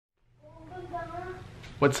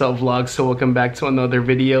What's up, vlog? So welcome back to another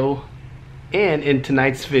video. And in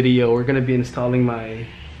tonight's video, we're gonna be installing my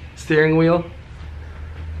steering wheel.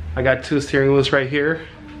 I got two steering wheels right here.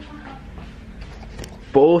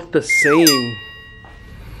 Both the same.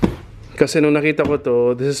 Kasi nung nakita ko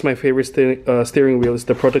to, this is my favorite steering wheel. It's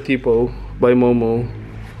the Prototipo by Momo.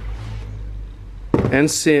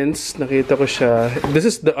 And since nakita ko siya, this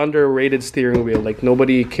is the underrated steering wheel. Like,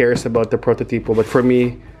 nobody cares about the Prototipo, but for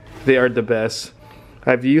me, they are the best.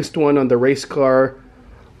 I've used one on the race car,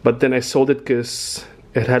 but then I sold it because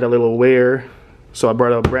it had a little wear. So I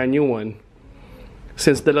brought a brand new one.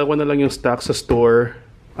 Since dalawa na lang yung stock sa store,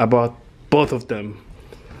 I bought both of them.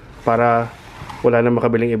 Para wala na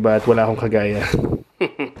makabiling iba at wala akong kagaya.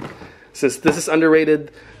 Since this is underrated,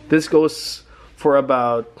 this goes for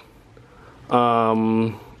about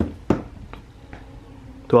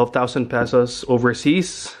 12,000 pesos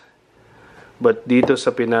overseas. But dito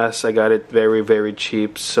sa Pinas, I got it very, very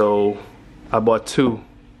cheap. So I bought two.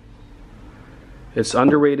 It's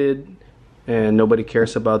underrated and nobody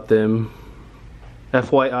cares about them.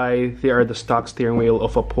 FYI, they are the stock steering wheel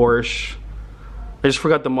of a Porsche. I just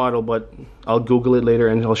forgot the model, but I'll Google it later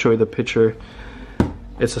and I'll show you the picture.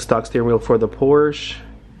 It's a stock steering wheel for the Porsche.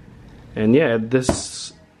 And yeah,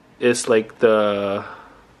 this is like the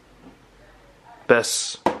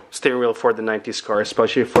best steering wheel for the 90s car,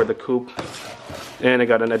 especially for the coupe. And I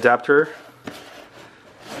got an adapter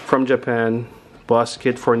from Japan, boss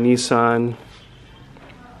kit for Nissan.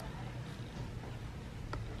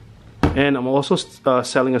 And I'm also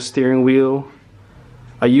selling a steering wheel,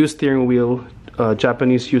 a used steering wheel,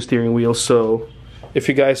 Japanese used steering wheel. So if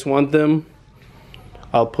you guys want them,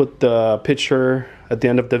 I'll put the picture at the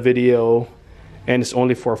end of the video, and it's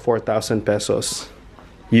only for 4,000 pesos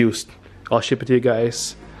used. I'll ship it to you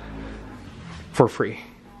guys for free.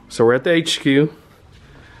 So we're at the HQ.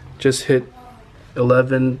 Just hit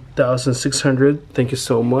 11,600. Thank you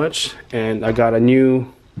so much. And I got a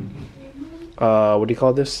new what do you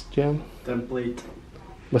call this, Jam? Template.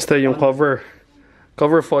 Basta yung cover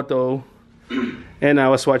photo. And I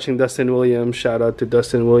was watching Dustin Williams. Shout out to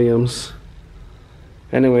Dustin Williams.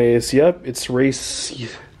 Anyways, yep, it's the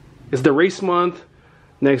race month.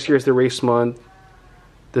 Next year is the race month.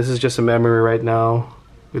 This is just a memory right now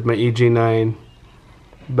with my EG9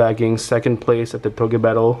 bagging second place at the Toge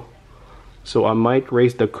Battle. So I might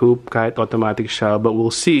race the coupe kahit automatic siya, but we'll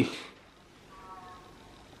see.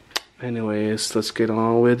 Anyways, let's get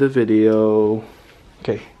on with the video.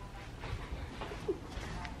 Okay.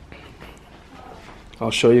 I'll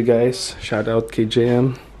show you guys. Shout out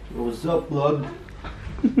KJM. What's up, vlog?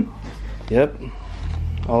 Yep.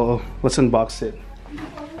 Let's unbox it.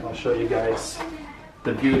 I'll show you guys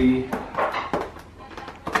the beauty.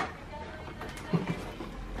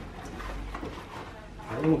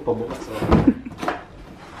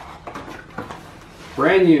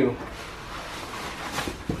 Brand new.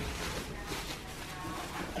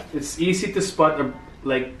 It's easy to spot an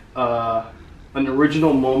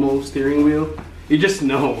original Momo steering wheel. You just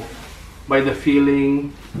know by the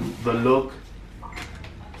feeling, the look.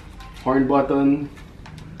 Horn button.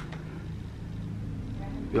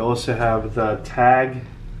 We also have the tag.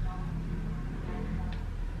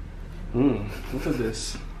 Look at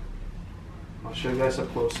this. I'll show you guys a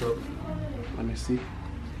close-up. Let me see.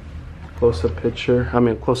 Close-up picture.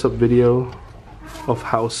 Close-up video of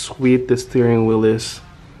how sweet this steering wheel is.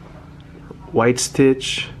 White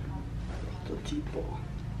stitch.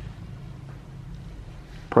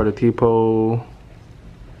 Prototipo.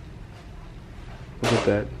 Look at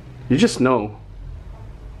that. You just know.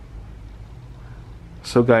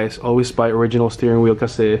 So guys, always buy original steering wheel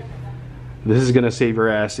kasi this is gonna save your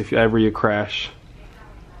ass if ever you crash.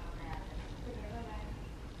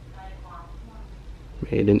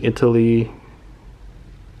 Made in Italy.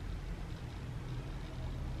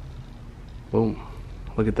 Boom.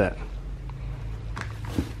 Look at that.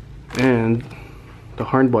 And the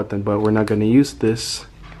horn button, but we're not gonna use this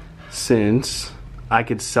since I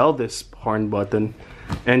could sell this horn button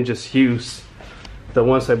and just use the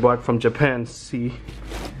ones I bought from Japan. See,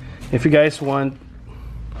 if you guys want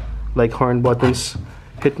like horn buttons,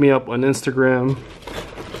 hit me up on Instagram.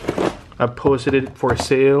 I posted it for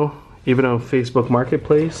sale, even on Facebook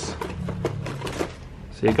Marketplace.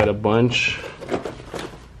 So you got a bunch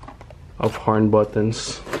of horn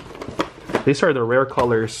buttons. These are the rare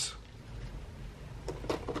colors.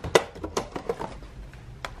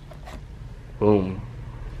 Boom.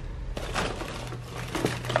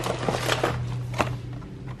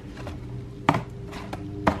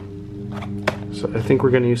 So I think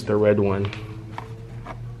we're gonna use the red one.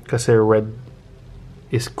 Kasi red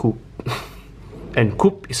is coupe. And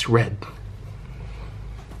coupe is red.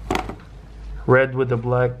 red with the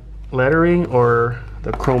black lettering or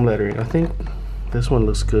the chrome lettering. I think this one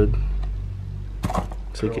looks good.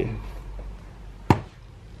 It's okay.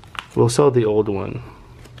 We'll sell the old one.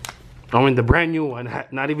 I mean the brand new one,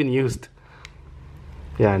 not even used.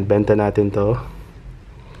 Yan, benta natin to.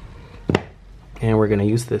 And we're gonna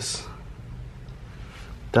use this.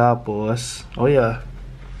 Tapos, oh yeah,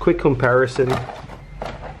 quick comparison.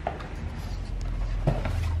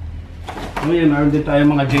 Ngayon, meron din tayo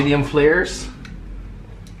mga JDM flares.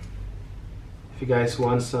 If you guys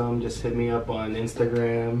want some, just hit me up on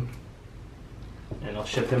Instagram and I'll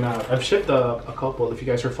ship them out. I've shipped a couple. If you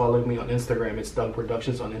guys are following me on Instagram, it's Dawg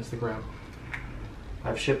Productions on Instagram.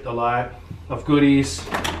 I've shipped a lot of goodies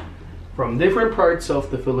from different parts of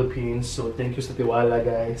the Philippines. So thank you sa tiwala,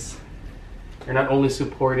 guys. You're not only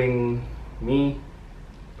supporting me,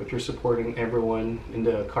 but you're supporting everyone in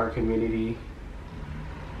the car community.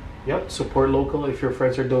 Yep, support local. If your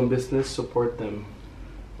friends are doing business, support them.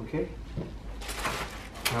 Okay?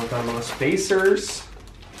 Now got mga spacers.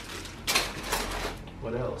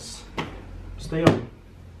 What else? Stay on.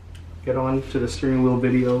 Get on to the steering wheel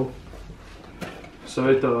video. So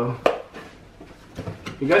ito,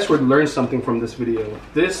 you guys would learn something from this video.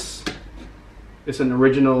 This is an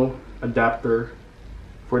original adapter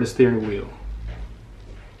for the steering wheel.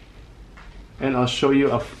 And I'll show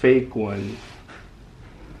you a fake one.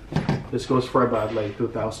 This goes for about like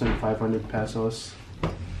 2,500 pesos.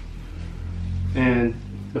 And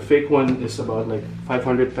the fake one is about like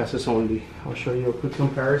 500 pesos only. I'll show you a quick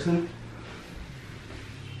comparison.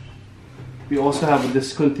 We also have a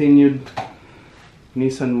discontinued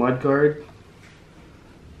Nissan mudguard.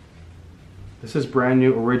 This is brand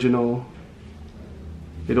new, original.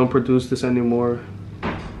 They don't produce this anymore.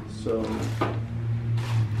 So,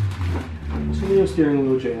 gusto niyo yung steering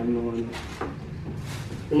wheel dyan noon.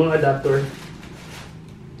 Yung mga adapter.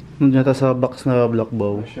 Nandito sa box na black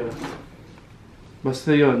bow.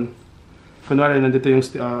 Basta yun. Kunwari, nandito yung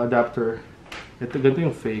adapter. Ito, ganito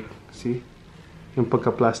yung fake. See? Yung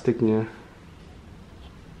pagka-plastic niya.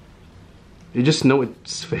 You just know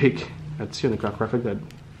it's fake. That's yun, nagka-crack agad.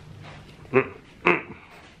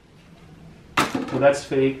 So that's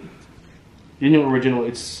fake. Yun yung original.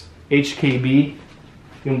 It's HKB.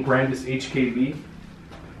 Yung brand is HKB.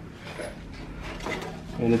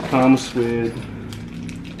 And it comes with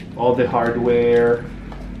all the hardware,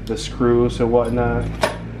 the screws and whatnot.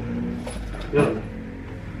 Yun.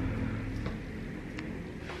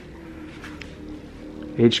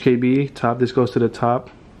 HKB, top, this goes to the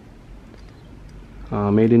top.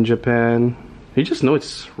 Made in Japan. You just know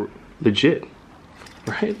it's legit,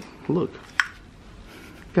 right? Look.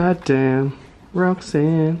 Goddamn,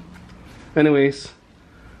 Roxanne. Anyways,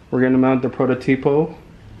 we're gonna mount the prototipo.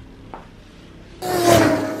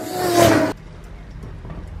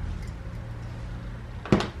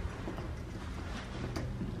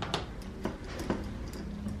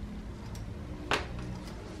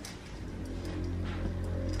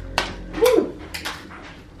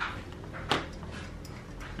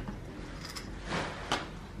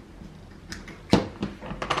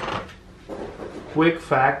 Quick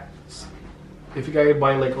facts, if you guys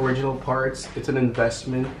buy like original parts, it's an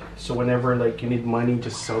investment. So whenever like you need money,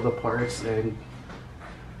 just sell the parts and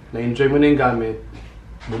na-enjoy mo na yung gamit,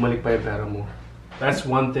 bumalik pa yung pera mo. That's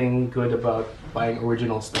one thing good about buying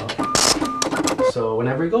original stuff. So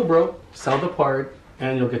whenever you go broke, sell the part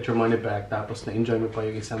and you'll get your money back. Tapos na-enjoy mo pa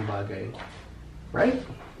yung isang bagay. Right?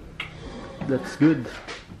 That's good.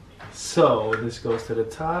 So this goes to the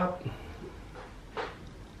top.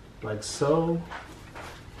 Like so.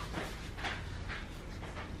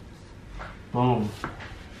 Boom.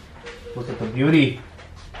 Look at the beauty.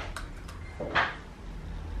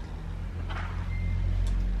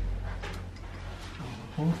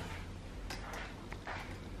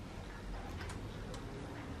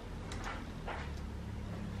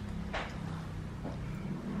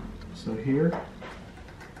 So here,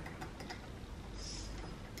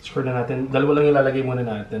 screw na natin. Dalawa lang ilalagay muna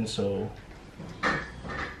natin, so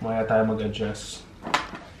maya tayo mag-adjust.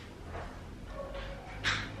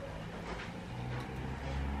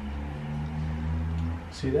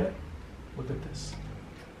 See that? Look at this.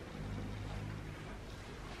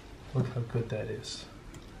 Look how good that is.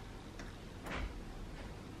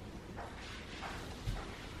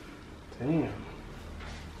 Damn.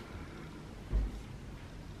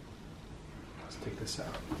 Let's take this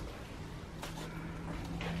out.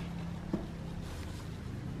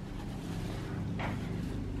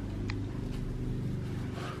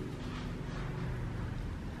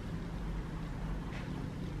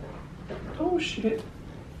 Oh shit.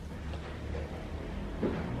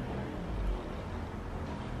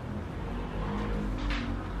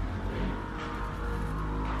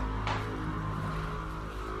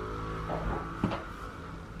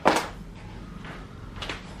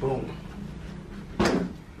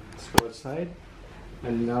 go outside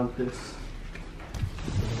and mount this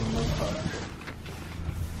on my car.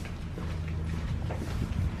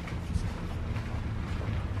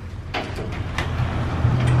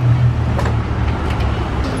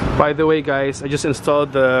 By the way guys, I just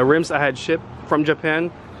installed the rims I had shipped from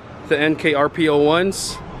Japan, the NK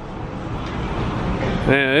RPO1s,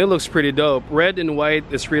 and it looks pretty dope. Red and white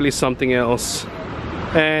is really something else.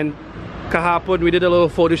 And kahapon we did a little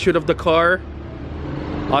photo shoot of the car.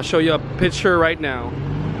 I'll show you a picture right now.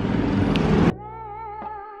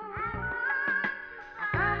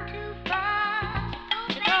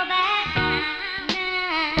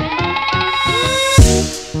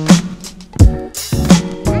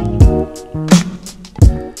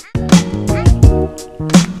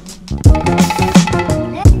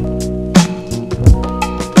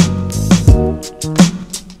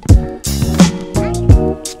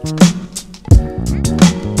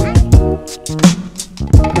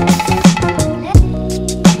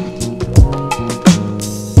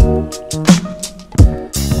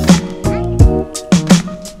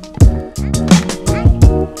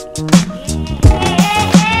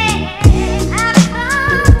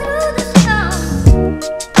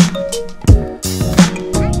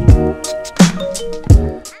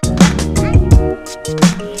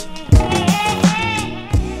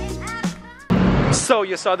 So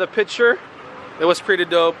you saw the picture, it was pretty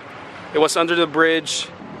dope. It was under the bridge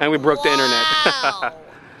and we broke the internet.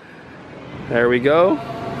 There we go.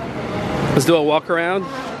 Let's do a walk around.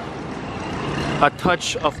 A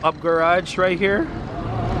touch of up garage right here.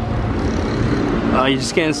 You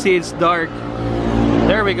just can't see, it's dark.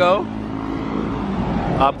 There we go.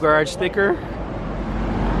 Up garage sticker.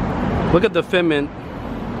 Look at the fitment.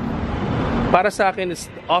 Para sa akin,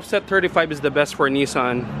 offset 35 is the best for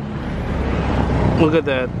Nissan. Look at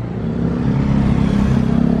that.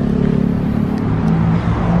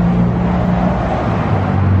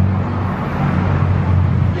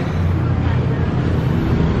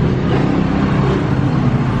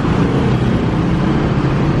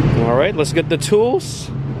 All right, let's get the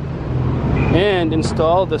tools and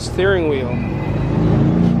install the steering wheel.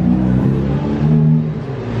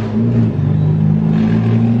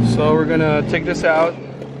 So we're gonna take this out.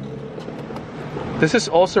 This is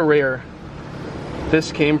also rare.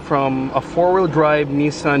 This came from a four-wheel drive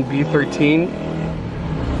Nissan B13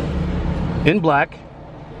 in black,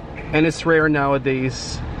 and it's rare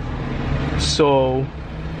nowadays. So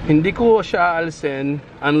hindi ko siya aalisin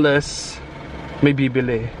unless may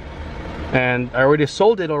bibili. And I already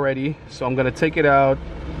sold it already, so I'm gonna take it out.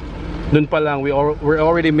 Dun pa lang, we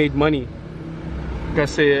already made money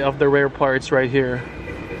kasi of the rare parts right here.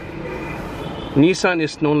 Nissan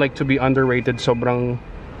is known like to be underrated. Sobrang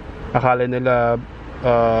akala nila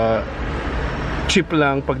cheap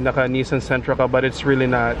lang pag naka Nissan Sentra ka, but it's really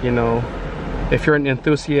not, you know. If you're an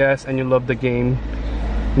enthusiast and you love the game,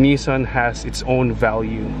 Nissan has its own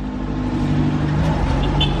value.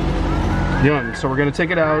 Yun, so we're gonna take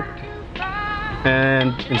it out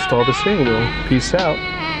and install the steering wheel. Peace out.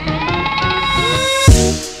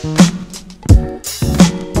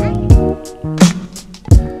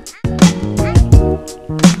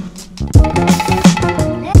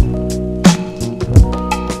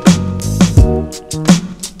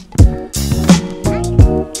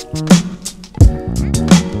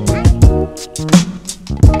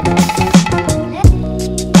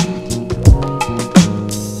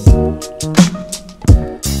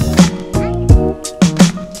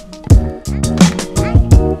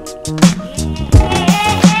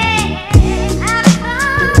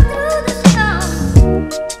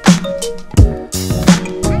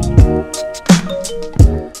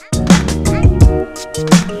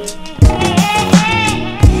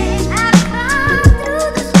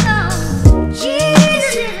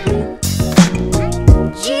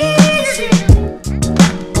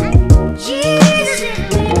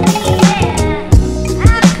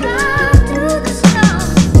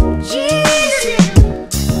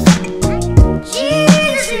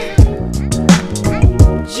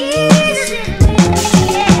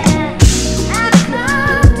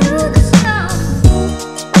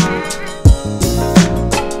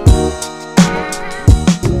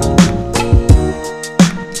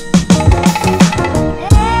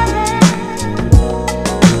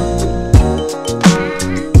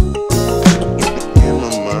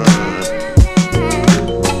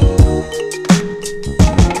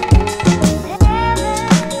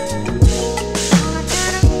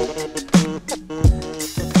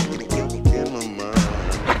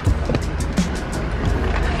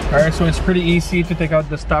 Alright, so it's pretty easy to take out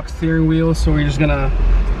the stock steering wheel, so we're just gonna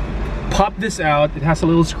pop this out. It has a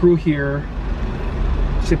little screw here.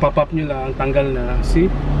 Tapos ipapop nyo lang, tanggal na. See?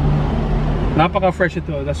 Napaka-fresh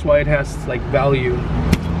ito. That's why it has like value.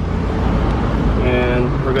 And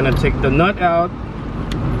we're gonna take the nut out.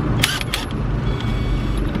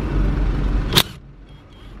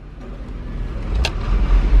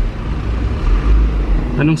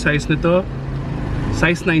 Anong size nito?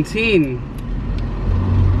 Size 19.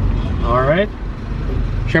 Alright.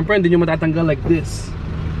 Siyempre, hindi nyo matatanggal like this.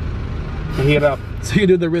 Mahirap. So you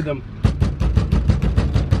do the rhythm.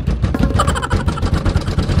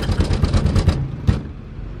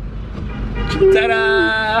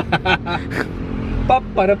 Ta-da! Pop,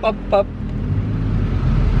 para pop, pop.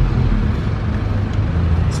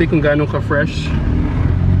 See kung gaano ka-fresh.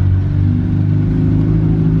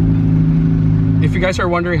 If you guys are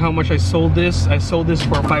wondering how much I sold this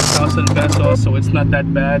for 5,000 pesos, so it's not that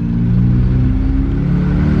bad.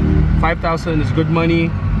 5,000 is good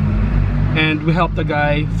money, and we helped the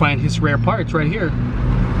guy find his rare parts right here.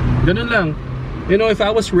 Ganun lang. You know, if I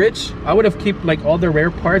was rich, I would have kept like all the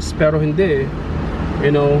rare parts, pero hindi. You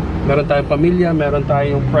know, meron tayong pamilya, meron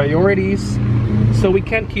tayong priorities, so we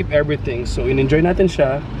can't keep everything. So in-enjoy natin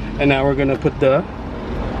siya, and now we're gonna put the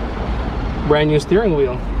brand new steering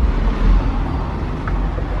wheel.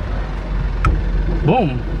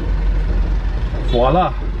 Boom! Voila!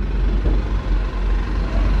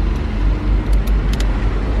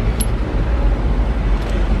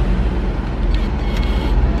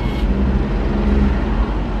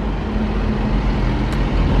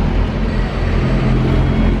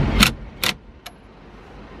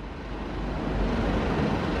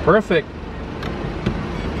 Perfect!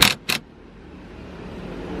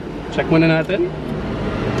 Check muna natin.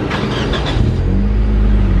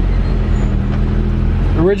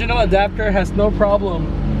 Original adapter has no problem.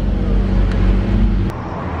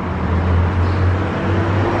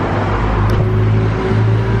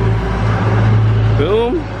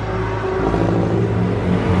 Boom.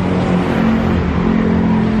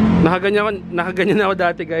 Nakaganyan ako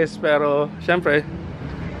dati guys, pero syempre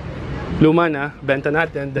luma na, benta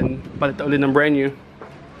natin, then palit ulit ng brand new.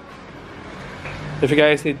 If you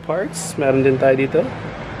guys need parts, meron din tayo dito.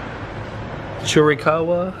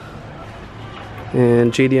 Churikawa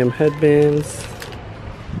and JDM headbands.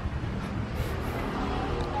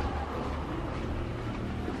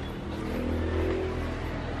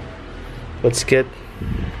 Let's get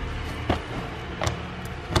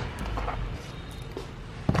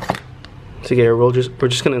sige, we're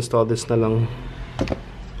just gonna install this na lang.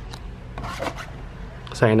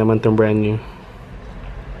 Sayang naman itong brand new.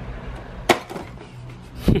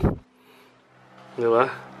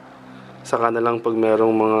 Diba? Saka na lang pag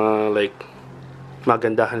merong mga like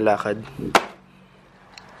magandahan lakad.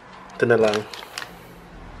 Ito na lang.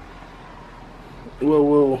 Whoa,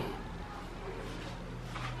 whoa.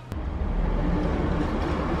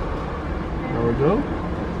 There we go.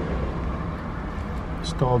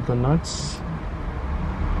 Install the nuts.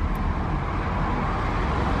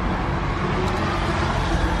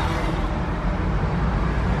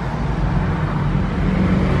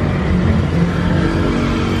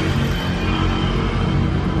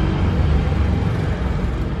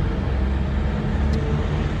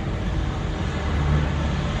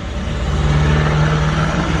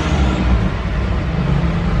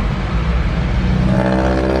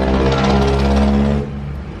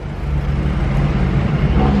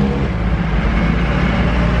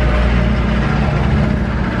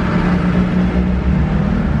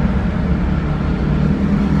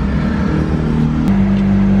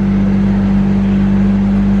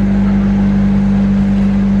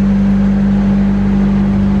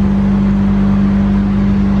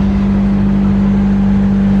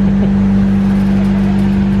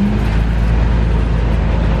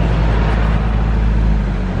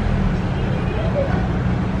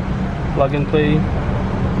 Plug and play.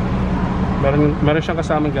 Meron siyang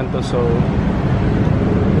kasamang ganito, so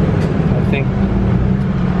I think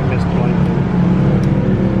I missed one.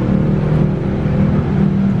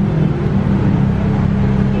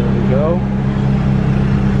 There we go.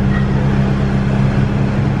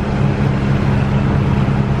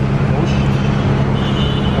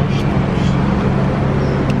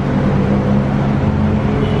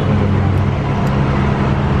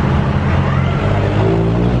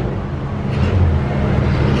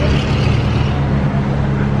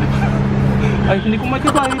 Ay, hindi ko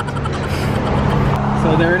makibait.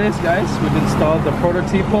 So there it is guys, we've installed the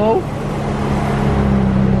prototipo.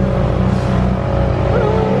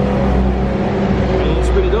 It looks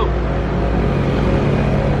pretty dope.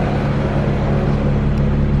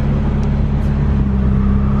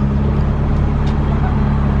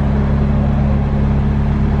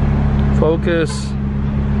 Focus.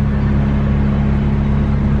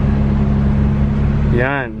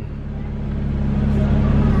 Yan.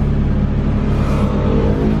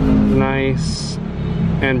 Nice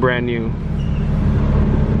and brand new.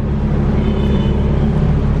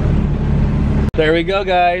 There we go,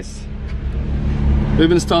 guys.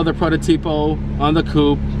 We've installed the prototipo on the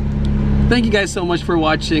coupe. Thank you guys so much for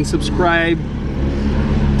watching. Subscribe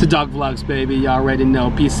to Dawg Vlogs, baby. Y'all already know.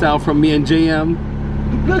 Peace out from me and JM.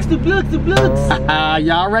 The vlogs.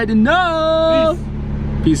 Y'all already know.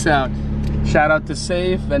 Peace out. Shout out to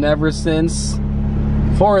Safe and Ever Since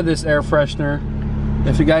for this air freshener.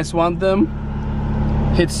 If you guys want them,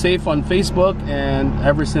 hit Safe on Facebook and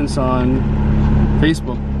Ever Since on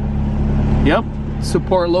Facebook. Yep.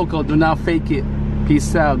 Support local. Do not fake it.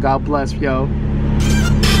 Peace out. God bless, yo.